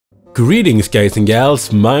Greetings guys and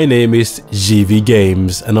gals, my name is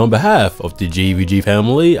GvGames, and on behalf of the GvG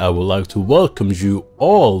family I would like to welcome you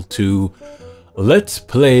all to Let's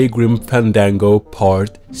Play Grim Fandango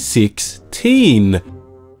Part 16.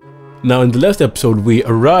 Now in the last episode we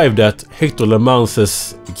arrived at Hector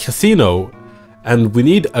LeMans' casino and we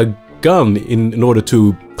need a gun in order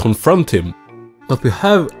to confront him. But we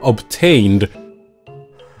have obtained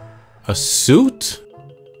a suit?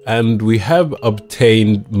 And we have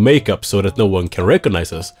obtained makeup so that no one can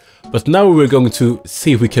recognize us. But now we're going to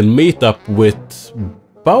see if we can meet up with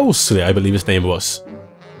Bowsley, I believe his name was.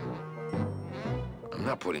 I'm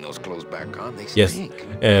not putting those clothes back on, they stink.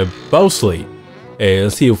 Yes, Bowsley.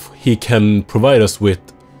 And see if he can provide us with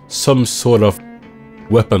some sort of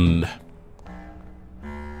weapon.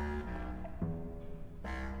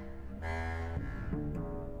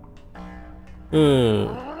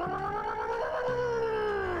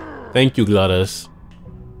 Thank you, Gladys.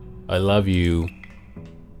 I love you.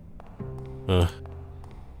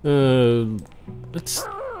 Let's...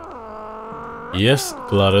 Yes,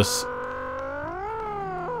 Gladys.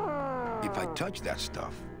 If I touch that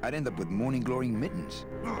stuff, I'd end up with morning glory mittens.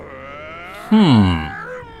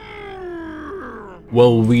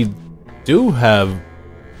 Well, we do have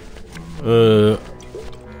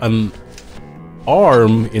an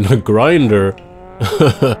arm in a grinder.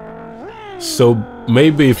 So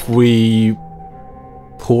maybe if we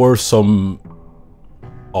pour some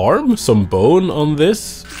bone on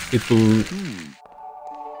this, it will...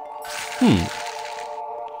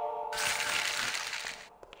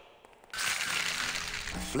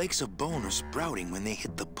 Flakes of bone are sprouting when they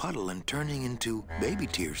hit the puddle and turning into baby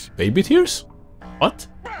tears. Baby tears? What?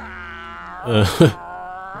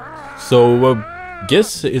 So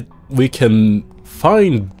guess we can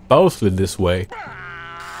find Bowsley this way.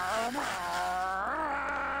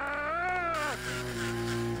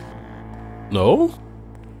 No?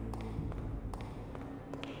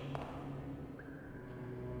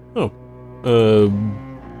 Oh.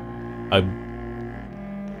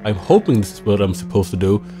 I'm hoping this is what I'm supposed to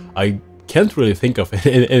do. I can't really think of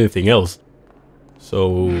anything else.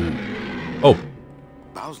 So... Oh.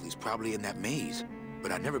 Bowsley's probably in that maze,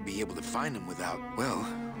 but I'd never be able to find him without, well,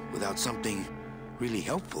 without something really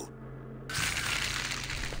helpful.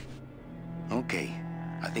 Okay.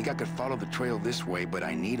 I think I could follow the trail this way, but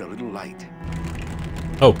I need a little light.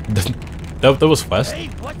 Oh, that was fast. Hey,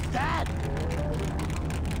 what's that?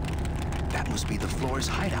 That must be the floor's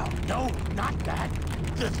hideout. No, not that.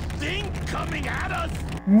 The thing coming at us.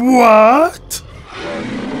 What?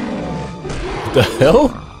 The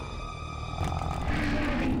hell?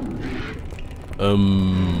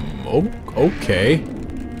 Okay.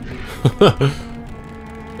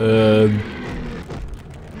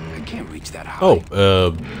 That high.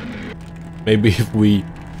 Oh, maybe if we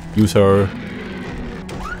use our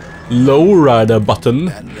lowrider button.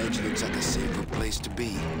 That ledge looks like a safer place to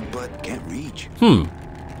be, but can't reach.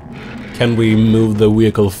 Can we move the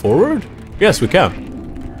vehicle forward? Yes, we can.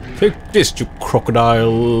 Take this, you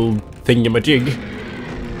crocodile thingamajig.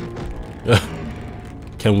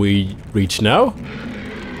 Can we reach now?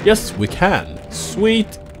 Yes, we can.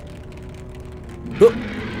 Sweet.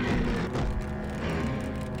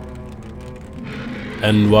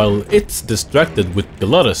 And while it's distracted with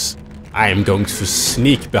Gladys, I am going to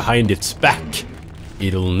sneak behind its back.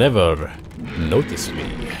 It'll never notice me.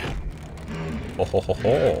 Ho ho ho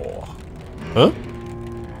ho. Huh?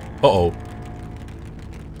 Uh-oh.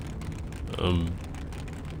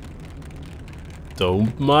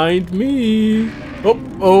 Don't mind me.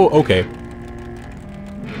 Oh, okay.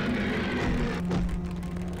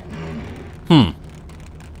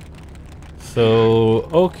 So,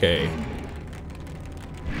 okay.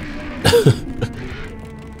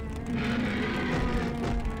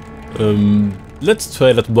 Let's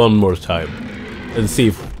try that one more time and see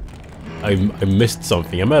if I missed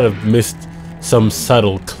something. I might have missed some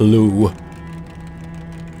subtle clue.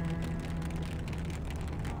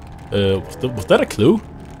 Was that a clue?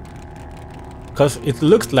 Because it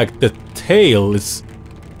looks like the tail is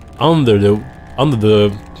under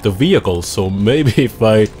the vehicle, so maybe if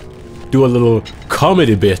I do a little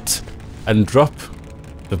comedy bit and drop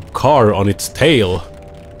the car on its tail,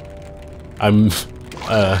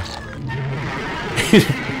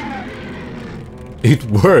 it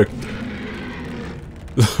worked.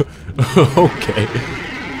 Okay.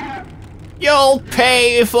 You'll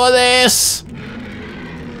pay for this!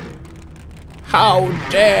 How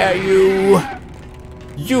dare you!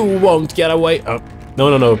 You won't get away.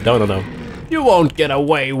 No. You won't get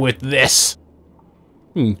away with this!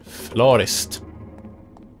 Florist.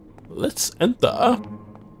 Let's enter.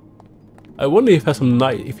 I wonder if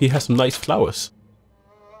he has some nice flowers.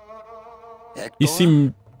 Hector? He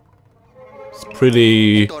seems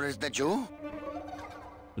pretty. Hector, is that you?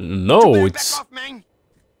 No, Back it's. off, man.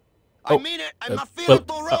 Oh, I mean it. I'm not feeling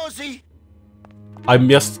too rosy. I'm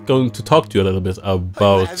just going to talk to you a little bit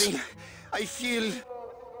about. I feel.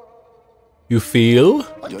 You feel?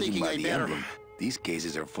 I'm Judging thinking by I the better. emblem, these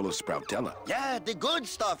cases are full of Sproutella. Yeah, the good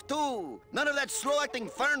stuff too. None of that slow-acting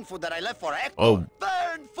fern food that I left for Hector. Oh.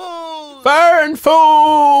 Fern food. Fern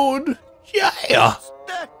food! Yeah!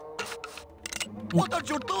 What are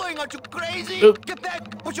you doing? Are you crazy? Get back!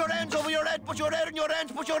 Put your hands over your head. Put your head in your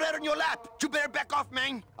hands. Put your head in your lap. You better back off,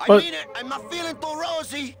 man. I mean it. I'm not feeling too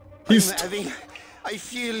rosy. I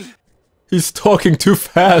feel. He's talking too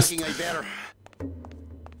fast. Thinking I better.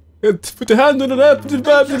 Put your hand on the map, to the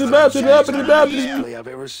map, to the map, to the map, to the map. Display I've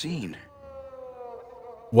ever seen.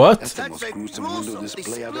 What? That's the most gruesome window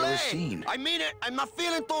display I've ever seen. I mean it. I'm not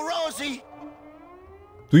feeling too rosy.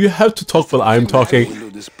 Do you have to talk while I'm talking?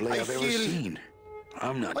 Window display I've ever seen.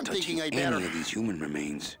 I'm not touching thinking I any better. of these human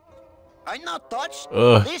remains. I'm not touched.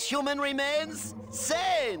 Ugh. This human remains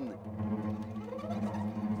sane.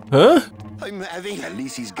 Huh? I'm having. At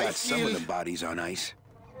least he's I got some of feel- the bodies on ice.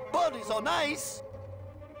 Bodies on ice.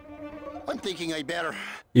 I'm thinking I better.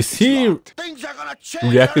 Is he Things are gonna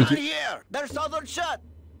change reacting around to... here. There's southern shut.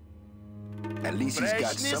 At least he's got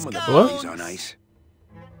Freshness some of the counts. bodies on ice.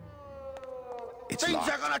 It's Things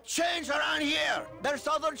locked. are gonna change around here. There's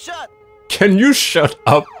southern shut. Can you shut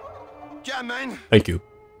up? Yeah, man. Thank you.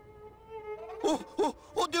 Who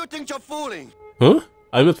do you think you're fooling? Huh?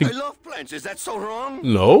 I'm not I thinking... love plants. Is that so wrong?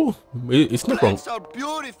 No, it's not wrong. Plants are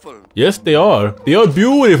beautiful. Yes, they are. They are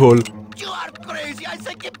beautiful. You are crazy. I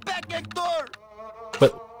say get back, Hector.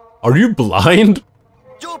 But are you blind?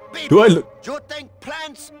 You people. Do I look... You think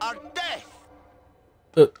plants are death?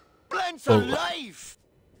 Uh, Plants are oh. life.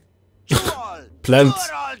 You all. Plants.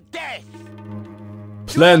 You're all death.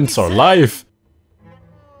 Plants are life.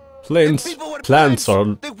 Plants. People with Plants are...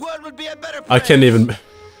 The world would be a better place. I can't even...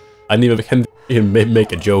 I can't even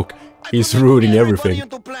make a joke. He's ruining everything.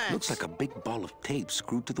 Looks like a big ball of tape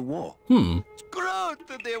screwed to the wall. Screwed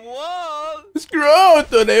to the wall. Screw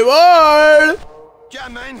to the wall! Yeah,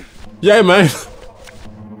 man. Yeah, man.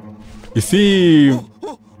 You see...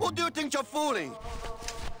 Who do you think you're fooling?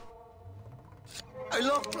 I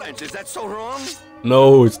love plants. Is that so wrong?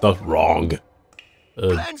 No, it's not wrong.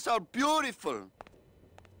 Plants are beautiful.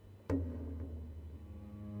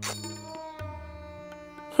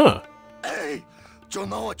 Huh. Hey, do you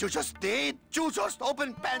know what you just did? You just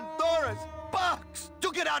opened Pandora's box.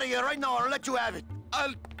 You get out of here right now or I'll let you have it.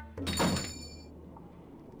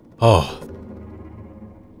 Oh.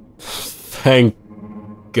 Thank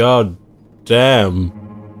God damn.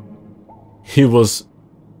 He was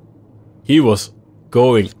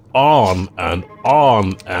going on and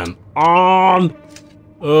on and on.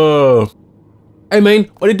 Hey man,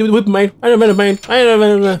 what did you do with man? I don't know, man.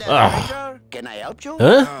 Can I help you?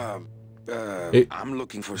 Huh? I'm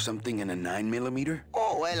looking for something in a 9mm.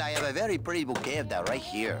 Oh, well, I have a very pretty bouquet of that right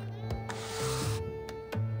here.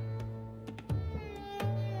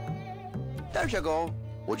 There you go.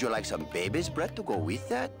 Would you like some baby's breath to go with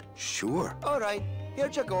that? Sure. All right, here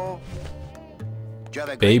you go. Do you have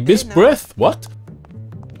a great Baby's day now? breath? What?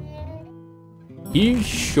 He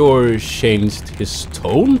sure changed his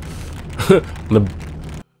tone. In a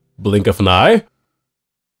blink of an eye.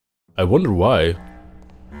 I wonder why.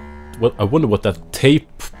 I wonder what that tape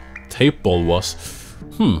ball was.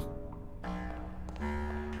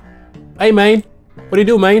 Hey man, what do you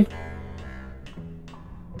do, man?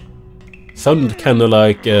 Sounded kinda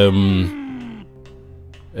like Tony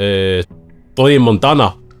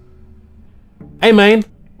Montana. Hey man,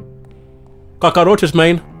 cockroaches,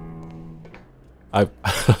 man.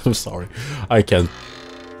 I'm sorry, I can't.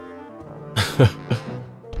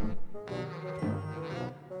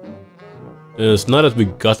 So now that we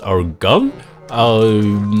got our gun,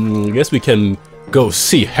 I guess we can go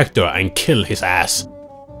see Hector and kill his ass.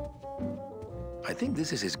 I think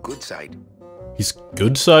this is his good side. His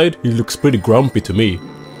good side? He looks pretty grumpy to me.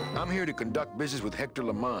 I'm here to conduct business with Hector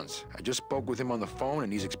LeMans. I just spoke with him on the phone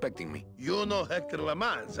and he's expecting me. You know Hector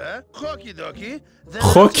LeMans, eh? Okie dokie. Then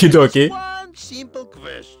Okie dokie. one simple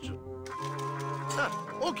question.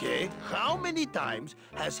 Okay, how many times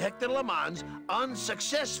has Hector LeMans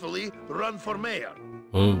unsuccessfully run for mayor?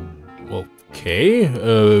 Okay.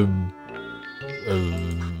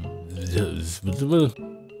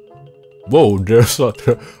 Whoa, there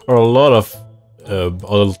are a lot of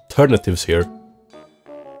alternatives here.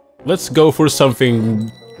 Let's go for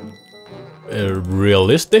something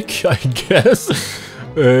realistic, I guess.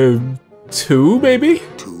 2, maybe?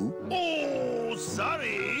 2? Oh,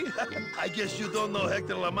 sorry. I guess you don't know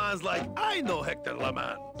Hector LeMans like I know Hector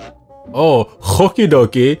LeMans. Oh, okie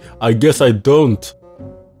dokie. I guess I don't.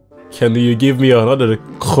 Can you give me another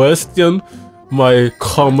question, my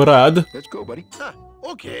comrade? Let's go, buddy.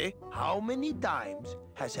 Okay. How many times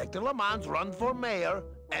has Hector LeMans run for mayor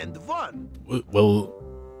and won? Well,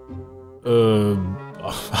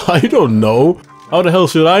 I don't know. How the hell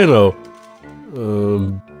should I know?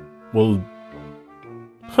 Well,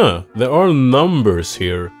 there are numbers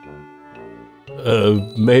here.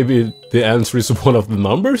 Maybe the answer is one of the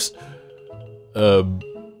numbers?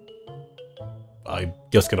 I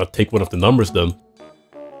guess gonna take one of the numbers then.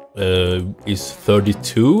 Is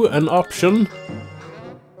 32 an option?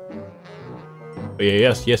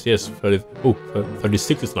 Yes.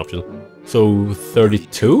 36 is an option. So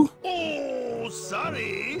 32? Oh,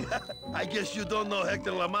 sorry. I guess you don't know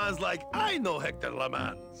Hector LeMans like I know Hector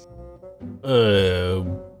LeMans.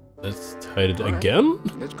 Let's try it again.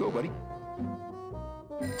 Let's go, buddy.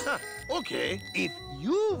 Okay. If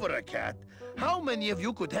you were a cat, how many of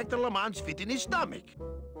you could Hector LeMans fit in his stomach?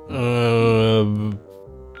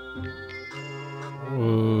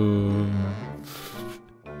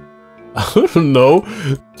 I don't know.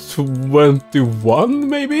 21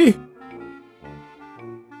 maybe?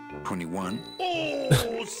 21.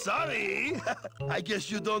 Oh, sorry. I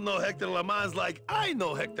guess you don't know Hector LeMans like I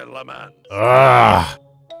know Hector LeMans. Ah.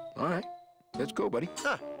 All right. Let's go, buddy.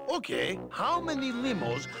 Okay. How many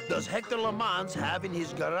limos does Hector LeMans have in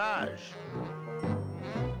his garage?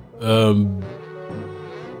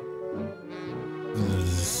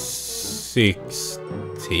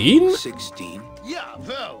 16? 16. Yeah,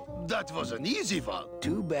 well, that was an easy one.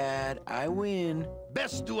 Too bad. I win.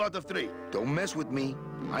 Best 2 out of 3. Don't mess with me.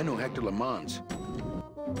 I know Hector LeMans.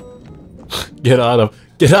 Get out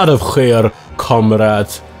of here,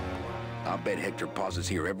 comrade. I'll bet Hector pauses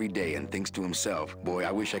here every day and thinks to himself, boy,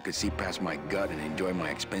 I wish I could see past my gut and enjoy my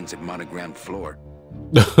expensive monogrammed floor.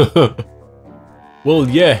 Well,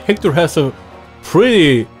 yeah, Hector has a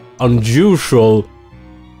pretty unusual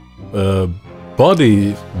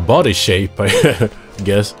body shape, I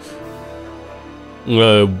guess.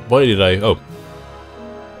 Why did I? Oh.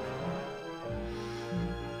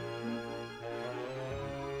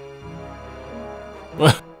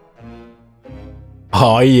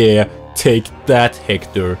 Oh yeah, take that,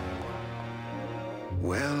 Hector.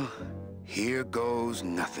 Well, here goes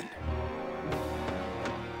nothing.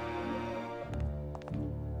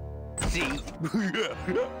 See?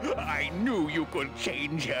 I knew you could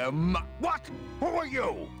change him. What? Who are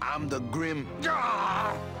you? I'm the Grim...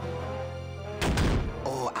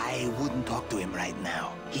 Oh, I wouldn't talk to him right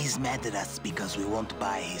now. He's mad at us because we won't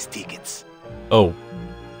buy his tickets. Oh.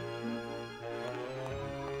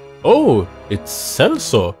 Oh, it's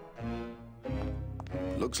Celso.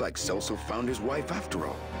 Looks like Celso found his wife after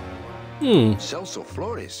all. Celso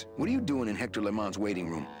Flores, what are you doing in Hector LeMans' waiting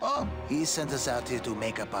room? Oh, he sent us out here to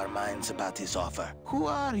make up our minds about his offer. Who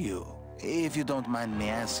are you, if you don't mind me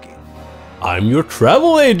asking? I'm your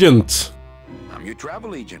travel agent. I'm your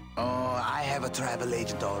travel agent. Oh, I have a travel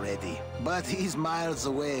agent already. But he's miles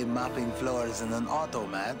away mopping floors in an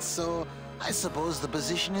automat, so I suppose the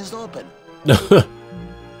position is open.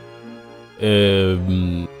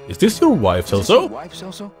 Is this your wife, Celso? Is this your wife,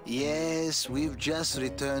 Celso? Yes, we've just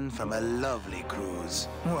returned from a lovely cruise.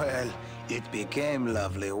 Well, it became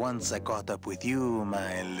lovely once I caught up with you,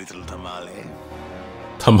 my little tamale.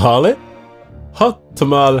 Tamale? Hot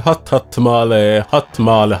tamale, hot tamale, hot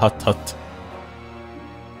tamale, hot.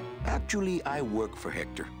 Actually, I work for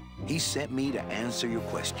Hector. He sent me to answer your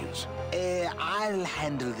questions. I'll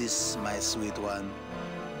handle this, my sweet one.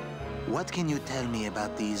 What can you tell me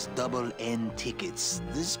about these double N tickets?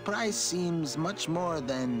 This price seems much more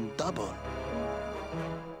than double.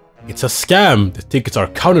 It's a scam. The tickets are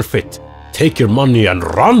counterfeit. Take your money and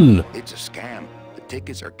run. It's a scam. The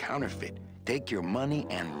tickets are counterfeit. Take your money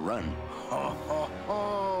and run. Ho, ho,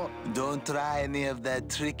 ho. Don't try any of that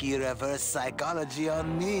tricky reverse psychology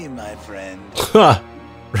on me, my friend. Ha!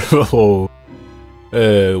 Oh.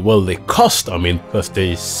 Well, they cost a mint because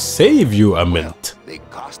they save you a mint. Well, they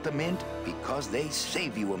cost a mint because they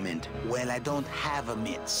save you a mint. Well, I don't have a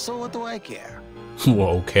mint, so what do I care?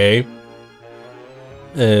 Okay.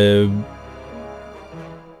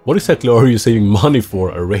 What exactly are you saving money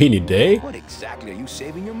for? A rainy day? What exactly are you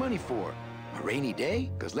saving your money for? A rainy day?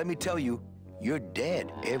 Because let me tell you, you're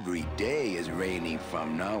dead. Every day is rainy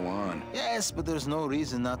from now on. Yes, but there's no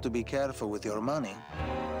reason not to be careful with your money.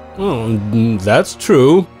 Oh, that's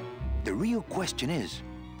true. The real question is,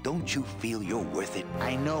 don't you feel you're worth it?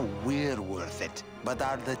 I know we're worth it, but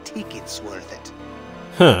are the tickets worth it?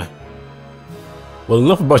 Huh. Well,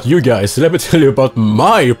 enough about you guys. Let me tell you about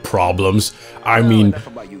my problems. I mean... Enough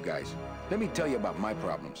about you guys. Let me tell you about my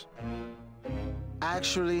problems.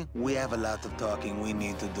 Actually, we have a lot of talking we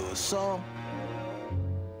need to do, so...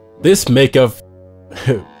 This makeup...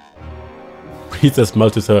 breathes as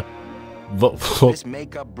much as a... This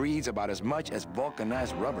makeup breathes about as much as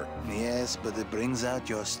vulcanized rubber. Yes, but it brings out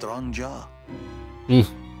your strong jaw.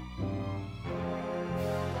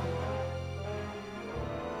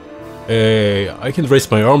 I can raise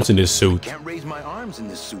my arms in this suit. Can't raise my arms in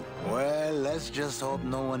this suit. Well, let's just hope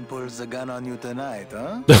no one pulls a gun on you tonight,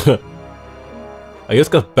 huh? I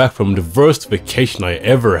just got back from the worst vacation I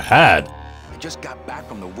ever had. I just got back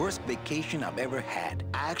from the worst vacation I've ever had.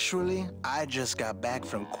 Actually, I just got back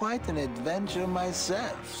from quite an adventure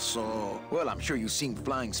myself, so... Well, I'm sure you've seen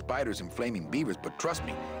flying spiders and flaming beavers, but trust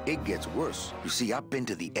me, it gets worse. You see, I've been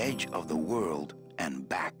to the edge of the world and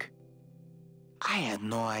back. I had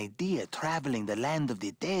no idea traveling the land of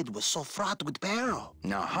the dead was so fraught with peril.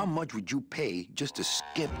 Now, how much would you pay just to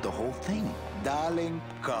skip the whole thing? Darling,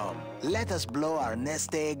 come. Let us blow our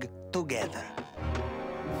nest egg together.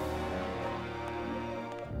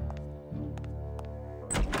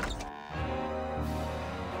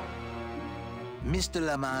 Mr.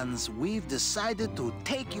 LeMans, we've decided to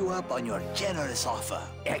take you up on your generous offer.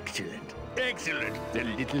 Excellent. Excellent. The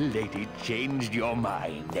little lady changed your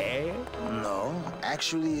mind, eh? No,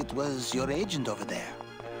 actually, it was your agent over there.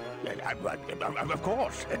 Of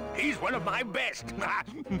course. He's one of my best.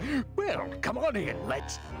 Well, come on in.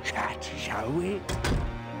 Let's chat, shall we?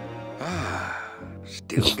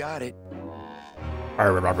 Still got it.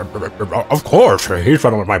 Of course, he's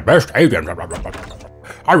one of my best agents.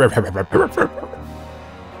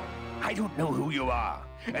 I don't know who you are,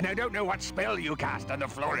 and I don't know what spell you cast on the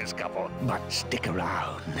Flores couple, but stick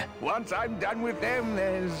around. Once I'm done with them,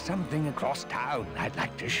 there's something across town I'd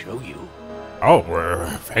like to show you. Oh,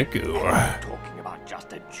 thank you. Am I talking about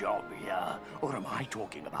just a job here, or am I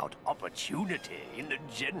talking about opportunity in the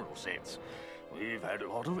general sense? We've had a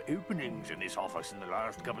lot of openings in this office in the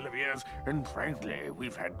last couple of years, and frankly,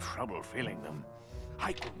 we've had trouble filling them.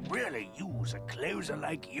 I could really use a closer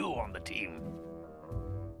like you on the team.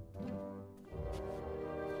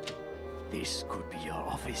 This could be your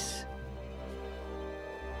office.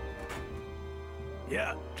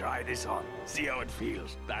 Yeah, try this on. See how it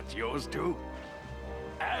feels. That's yours too.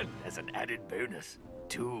 And as an added bonus,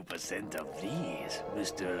 2% of these,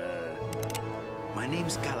 Mr. My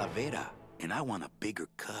name's Calavera, and I want a bigger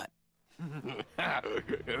cut. Oh,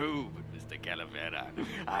 but Mr. Calavera,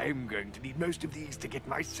 I'm going to need most of these to get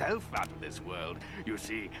myself out of this world. You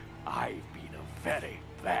see, I've been a very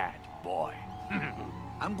bad boy.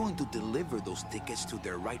 I'm going to deliver those tickets to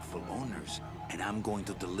their rightful owners, and I'm going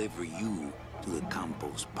to deliver you to the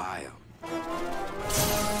compost pile.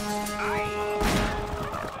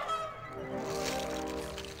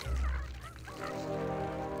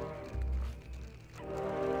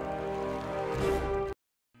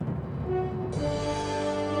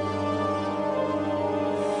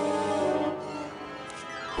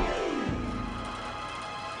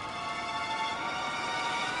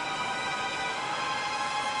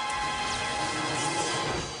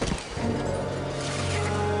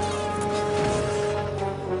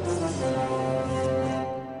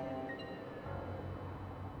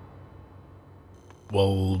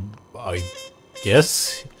 Well, I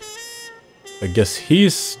guess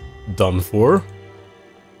he's done for.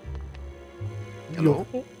 Hello?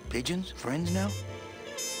 Pigeons? Friends now?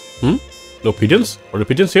 No pigeons? Are the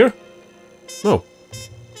pigeons here? No.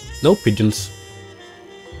 No pigeons.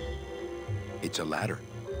 It's a ladder.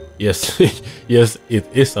 Yes, yes, it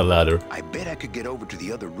is a ladder. I bet I could get over to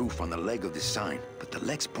the other roof on the leg of this sign, but the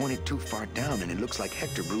leg's pointed too far down and it looks like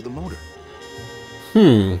Hector blew the motor.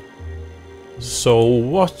 So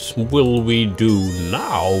what will we do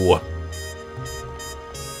now?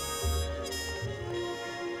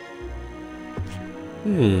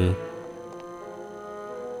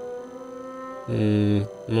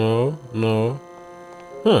 No.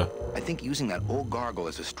 Huh. I think using that old gargle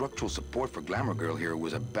as a structural support for Glamour Girl here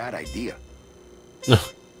was a bad idea. I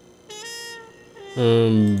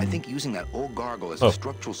think using that old gargle as a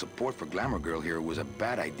structural support for Glamour Girl here was a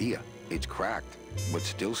bad idea. It's cracked, but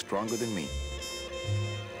still stronger than me.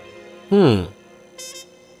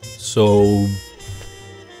 So,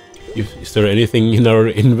 is there anything in our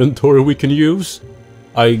inventory we can use?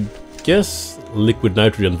 I guess liquid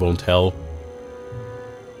nitrogen won't help.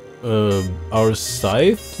 Our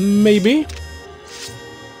scythe, maybe?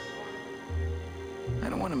 I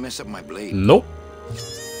don't want to mess up my blade. Nope.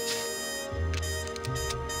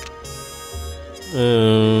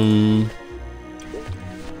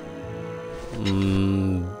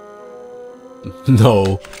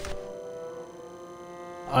 No.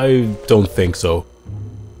 I don't think so.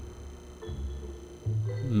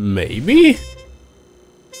 Maybe?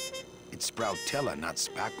 It's Sproutella, not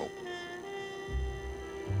Spackle.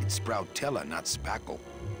 It's Sproutella, not Spackle.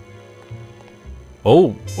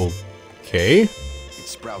 Oh, okay.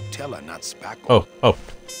 It's Sproutella, not Spackle. Oh.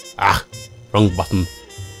 Ah, wrong button.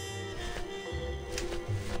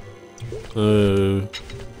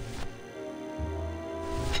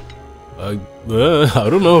 I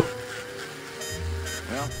don't know.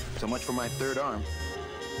 Well, so much for my third arm.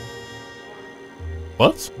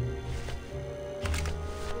 What?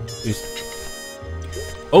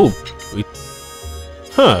 Oh,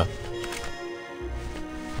 huh.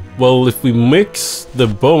 Well, if we mix the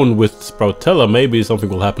bone with Sproutella, maybe something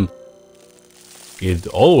will happen. It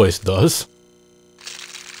always does.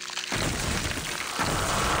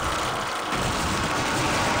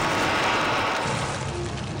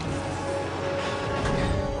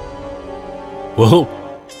 Well,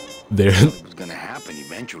 there. It was gonna happen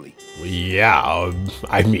eventually. Yeah,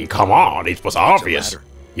 I mean, come on, it was obvious.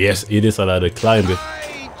 Yes, it is a ladder. Climb it.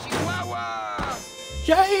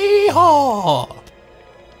 Yay-haw!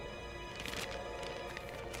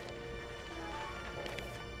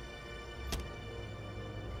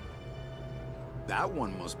 That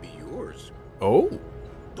one must be yours. Oh,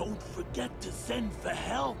 Don't forget to send for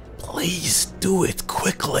help. please do it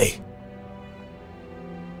quickly.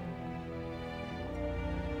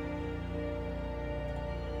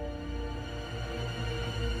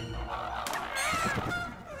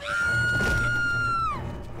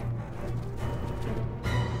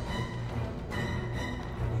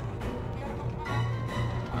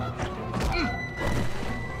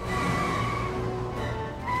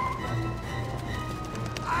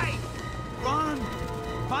 Run!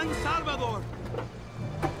 Find Salvador!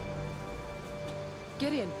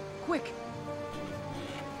 Get in, quick.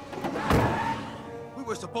 We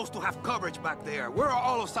were supposed to have coverage back there. Where are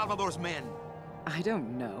all of Salvador's men? I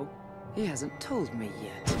don't know. He hasn't told me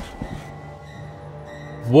yet.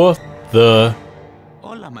 What the?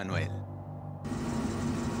 Hola, Manuel.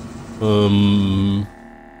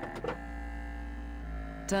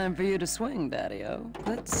 Time for you to swing, Daddy-O.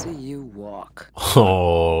 Let's see you walk.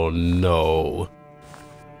 Oh no.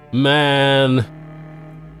 Man.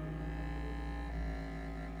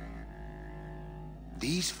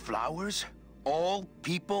 These flowers? All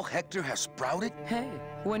people Hector has sprouted? Hey,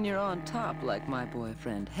 when you're on top like my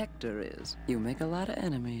boyfriend Hector is, you make a lot of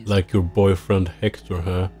enemies. Like your boyfriend Hector,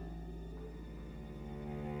 huh?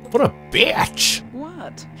 What a bitch!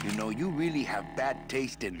 What? You know, you really have bad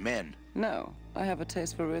taste in men. No, I have a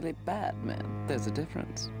taste for really bad men. There's a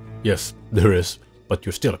difference. Yes, there is, but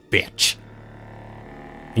you're still a bitch.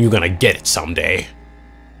 And you're gonna get it someday.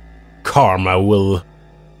 Karma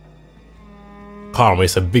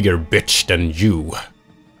is a bigger bitch than you.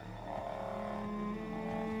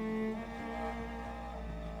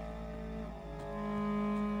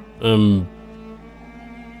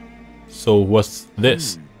 So what's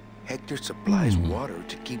this? Hector supplies water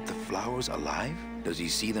to keep the flowers alive? Does he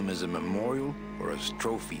see them as a memorial or as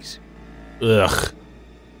trophies? Ugh.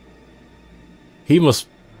 He must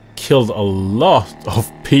killed a lot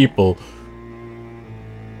of people.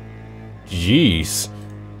 Jeez.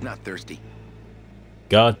 Not thirsty.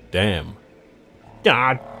 God damn.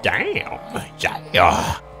 God damn.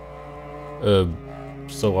 Yeah.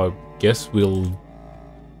 So I guess we'll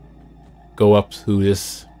go up to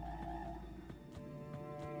this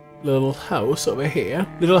little house over here.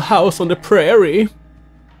 Little house on the prairie.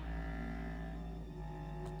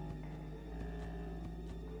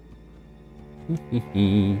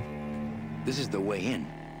 This is the way in.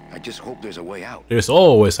 I just hope there's a way out. There's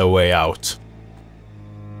always a way out.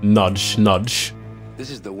 Nudge, nudge. This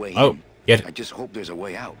is the way Oh, in. get I just hope there's a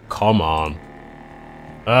way out. Come on.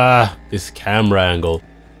 Ah, this camera angle.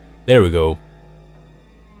 There we go.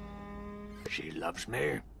 She loves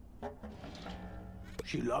me.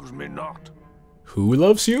 She loves me not. Who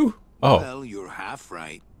loves you? Oh. Well, you're half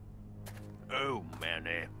right. Oh,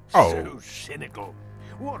 Manny. Oh. So cynical.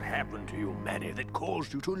 What happened to you, Manny, that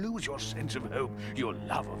caused you to lose your sense of hope, your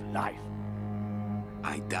love of life?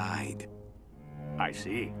 I died. I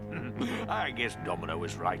see. I guess Domino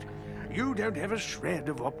is right. You don't have a shred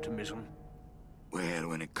of optimism. Well,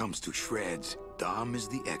 when it comes to shreds, Dom is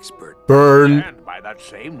the expert. Burn. And by that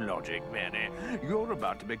same logic, Manny, you're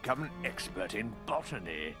about to become an expert in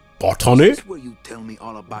botany. Botany? Is this where you tell me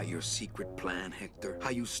all about your secret plan, Hector? How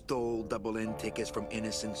you stole double-N tickets from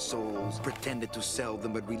innocent souls, pretended to sell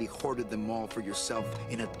them, but really hoarded them all for yourself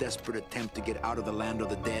in a desperate attempt to get out of the land of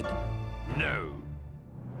the dead? No.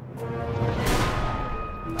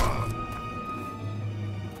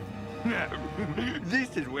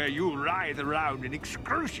 This is where you writhe around in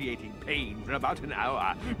excruciating pain for about an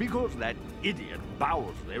hour because that idiot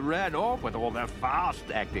Bowsley ran off with all the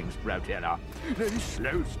fast-acting Sproutella. This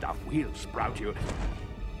slow stuff will sprout you,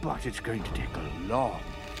 but it's going to take a long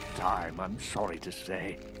time, I'm sorry to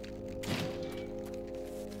say.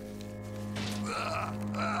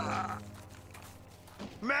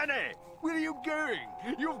 Manny, where are you going?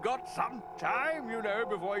 You've got some time, you know,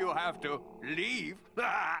 before you have to leave.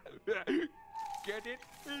 Get it?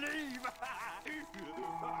 Leave!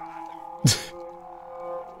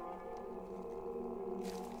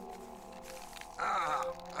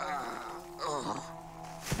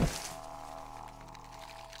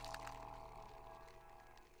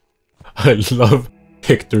 I love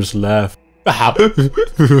Hector's laugh.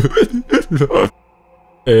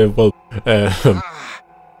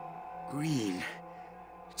 Green.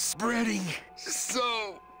 Spreading.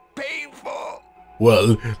 So painful.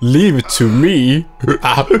 Well, leave it to me.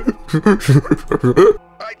 I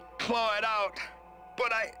claw it out,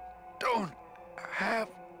 but I don't have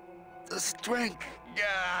the strength.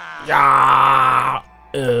 Yeah.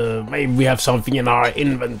 Maybe we have something in our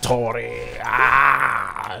inventory.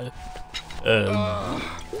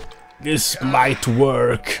 This might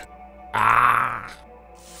work.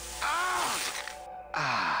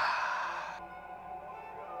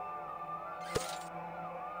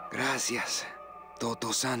 Gracias,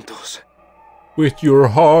 Toto Santos. With your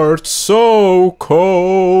heart so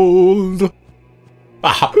cold.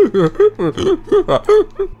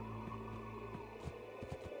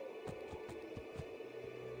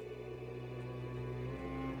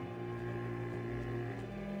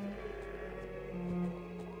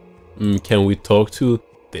 Can we talk to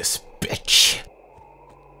this bitch?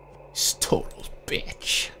 This total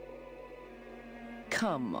bitch.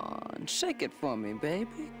 Come on, shake it for me,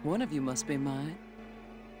 baby. One of you must be mine.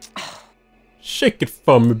 Shake it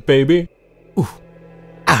for me, baby. Ooh.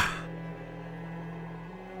 Ah.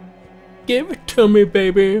 Give it to me,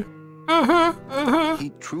 baby.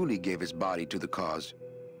 He truly gave his body to the cause.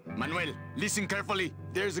 Manuel, listen carefully.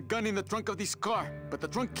 There's a gun in the trunk of this car, but the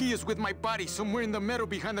trunk key is with my body somewhere in the meadow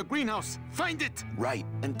behind the greenhouse. Find it! Right.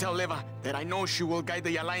 And tell Eva that I know she will guide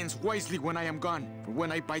the Alliance wisely when I am gone. For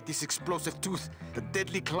when I bite this explosive tooth, the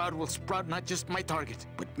deadly cloud will sprout not just my target,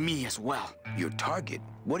 but me as well. Your target?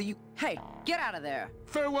 What are you... Hey, get out of there!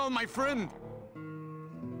 Farewell, my friend!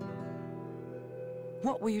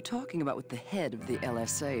 What were you talking about with the head of the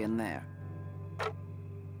LSA in there?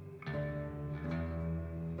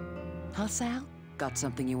 Huh, Sal? Got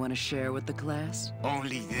something you want to share with the class?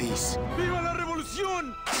 Only this. Viva la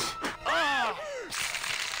revolución! Ah!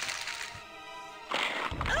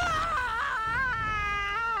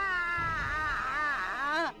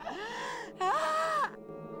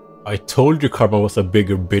 I told you Karma was a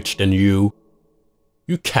bigger bitch than you.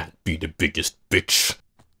 You can't be the biggest bitch.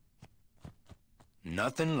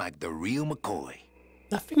 Nothing like the real McCoy.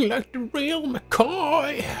 Nothing like the real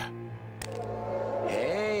McCoy.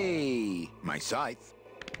 Hey, my scythe.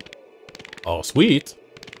 Oh, sweet.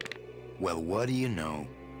 Well, what do you know?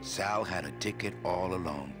 Sal had a ticket all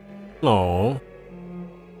along. Oh.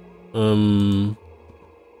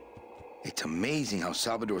 It's amazing how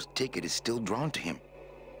Salvador's ticket is still drawn to him.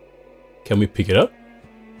 Can we pick it up?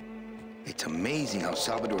 It's amazing how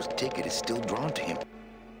Salvador's ticket is still drawn to him.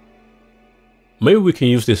 Maybe we can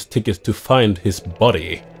use this ticket to find his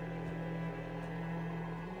body.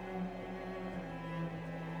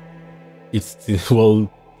 It's well,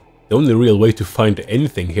 the only real way to find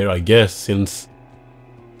anything here, I guess, since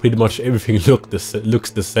pretty much everything looks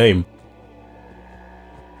the same.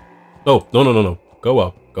 Oh, no. Go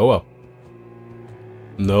up, go up.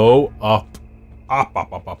 No, up.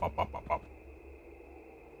 Up.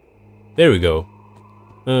 There we go.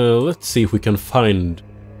 Let's see if we can find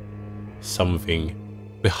something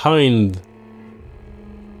behind.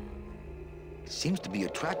 Seems to be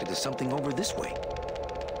attracted to something over this way.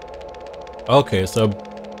 Okay, so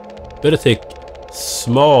better take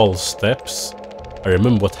small steps. I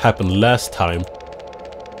remember what happened last time.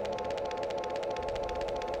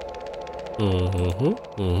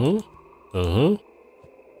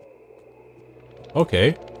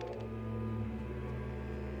 Okay.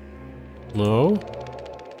 No.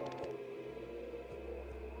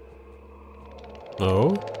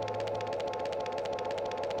 No.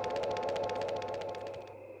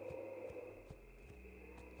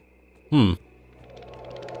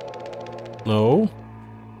 No.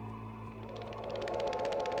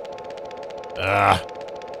 Ah.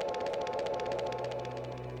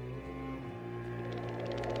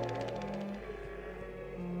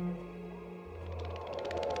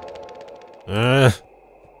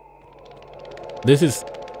 This is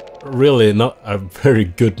really not a very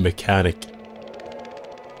good mechanic.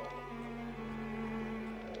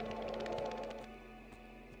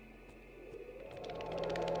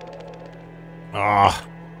 Ah,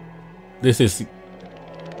 this is...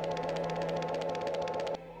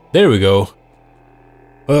 There we go.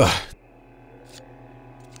 Ugh.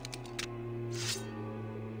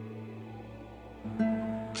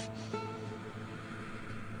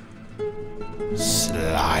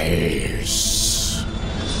 Slice.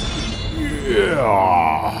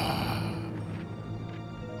 Yeah.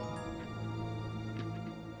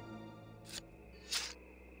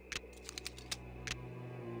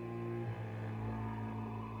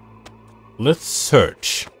 Let's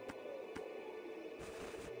search.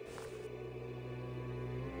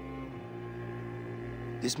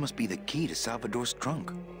 This must be the key to Salvador's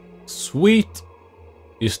trunk. Sweet.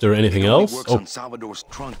 Is there anything It only else? works on Salvador's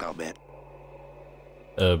trunk, I'll bet.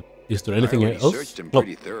 Is there anything I already else? searched him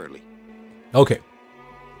pretty thoroughly. Okay.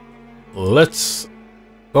 Let's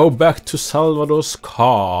go back to Salvador's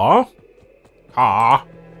car.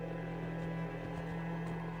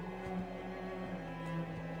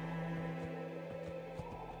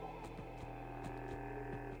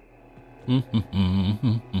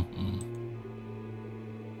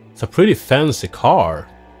 It's a pretty fancy car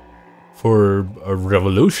for a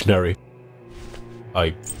revolutionary,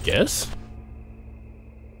 I guess.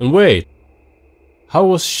 And wait, how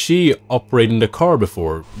was she operating the car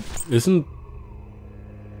before? Isn't...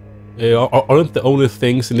 aren't the only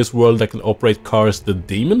things in this world that can operate cars the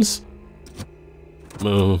demons?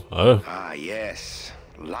 Ah, yes.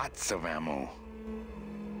 Lots of ammo.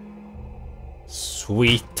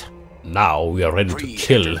 Sweet. Now we are ready to Free,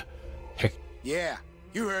 kill. Yeah,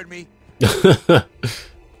 you heard me.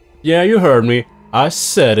 Yeah, you heard me. I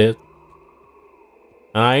said it.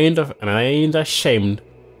 And I ain't ashamed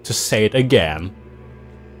to say it again.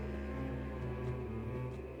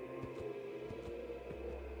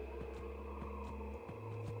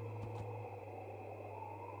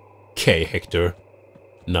 Okay, Hector.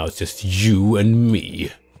 Now it's just you and me.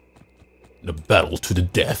 In a battle to the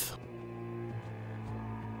death.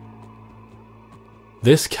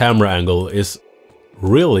 This camera angle is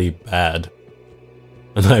really bad.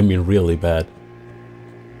 And I mean really bad.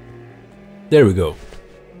 There we go.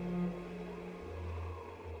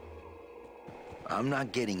 I'm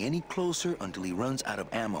not getting any closer until he runs out of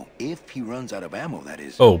ammo. If he runs out of ammo, that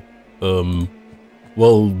is. Oh,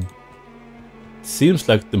 well, seems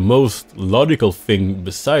like the most logical thing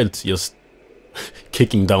besides just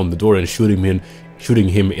kicking down the door and shooting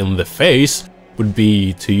him in the face would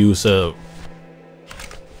be to use a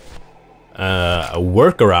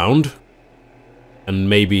workaround and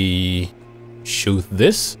maybe shoot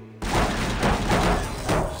this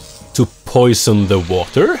to poison the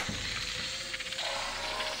water.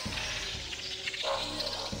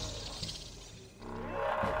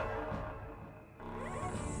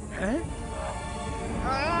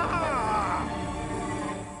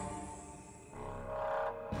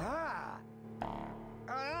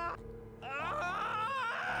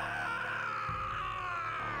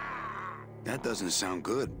 That doesn't sound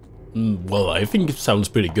good. Well, I think it sounds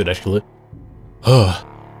pretty good actually. What's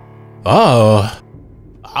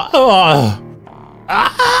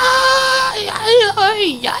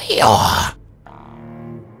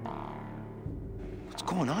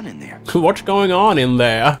going on in there? What's going on in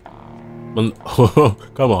there?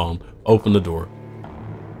 Come on, open the door.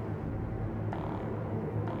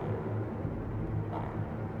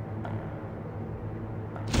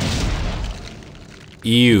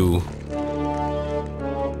 Ew.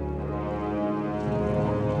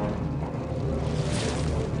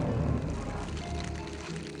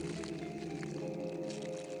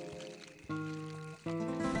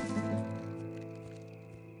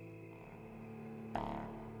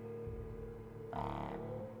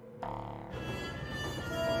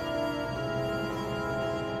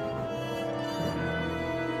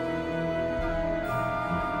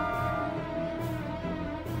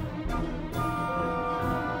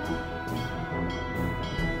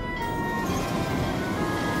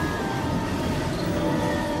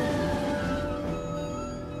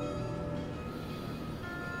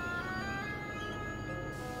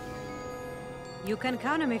 You can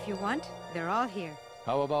count them if you want. They're all here.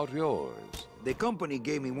 How about yours? The company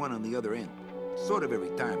gave me one on the other end. Sort of a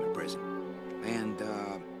retirement present. And,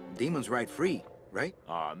 demons ride free, right?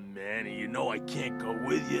 Aw, Manny, you know I can't go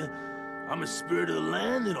with you. I'm a spirit of the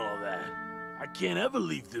land and all that. I can't ever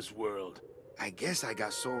leave this world. I guess I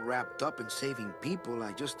got so wrapped up in saving people,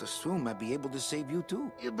 I just assumed I'd be able to save you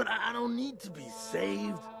too. Yeah, but I don't need to be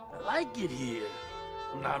saved. I like it here.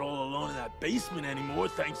 I'm not all alone in that basement anymore,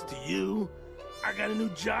 thanks to you. I got a new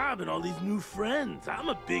job and all these new friends. I'm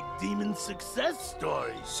a big demon success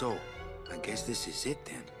story. So, I guess this is it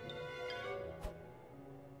then.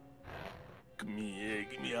 Come here,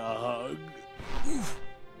 give me a hug.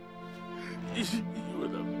 You were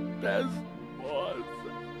the best boss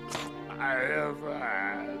I ever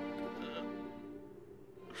had.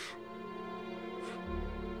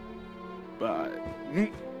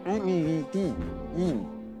 Bye.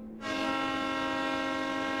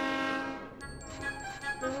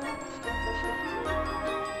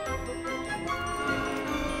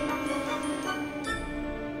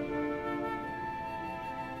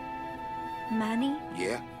 Manny,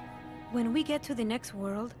 Yeah? when we get to the next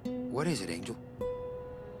world, What is it, Angel?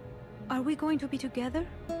 are we going to be together?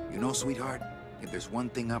 You know, sweetheart, if there's one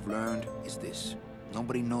thing I've learned, it's this.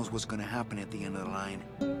 Nobody knows what's gonna happen at the end of the line.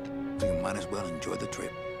 So you might as well enjoy the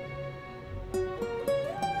trip.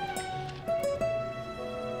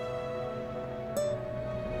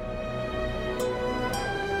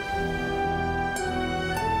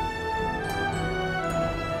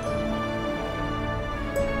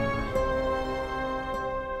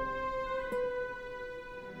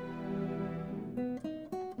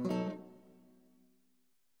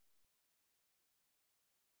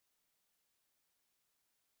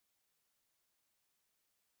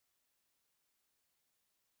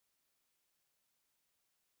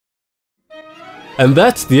 And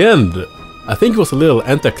that's the end. I think it was a little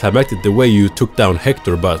anticlimactic the way you took down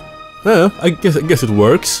Hector, but I guess it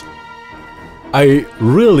works. I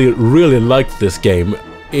really liked this game.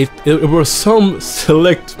 It were some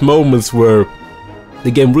select moments where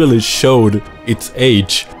the game really showed its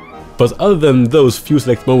age, but other than those few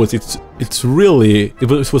select moments,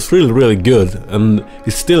 it was really good, and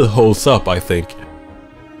it still holds up, I think.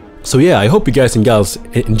 So yeah, I hope you guys and gals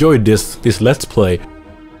enjoyed this Let's Play,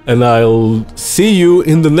 and I'll see you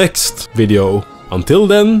in the next video. Until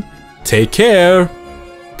then, take care.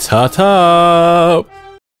 Ta-ta!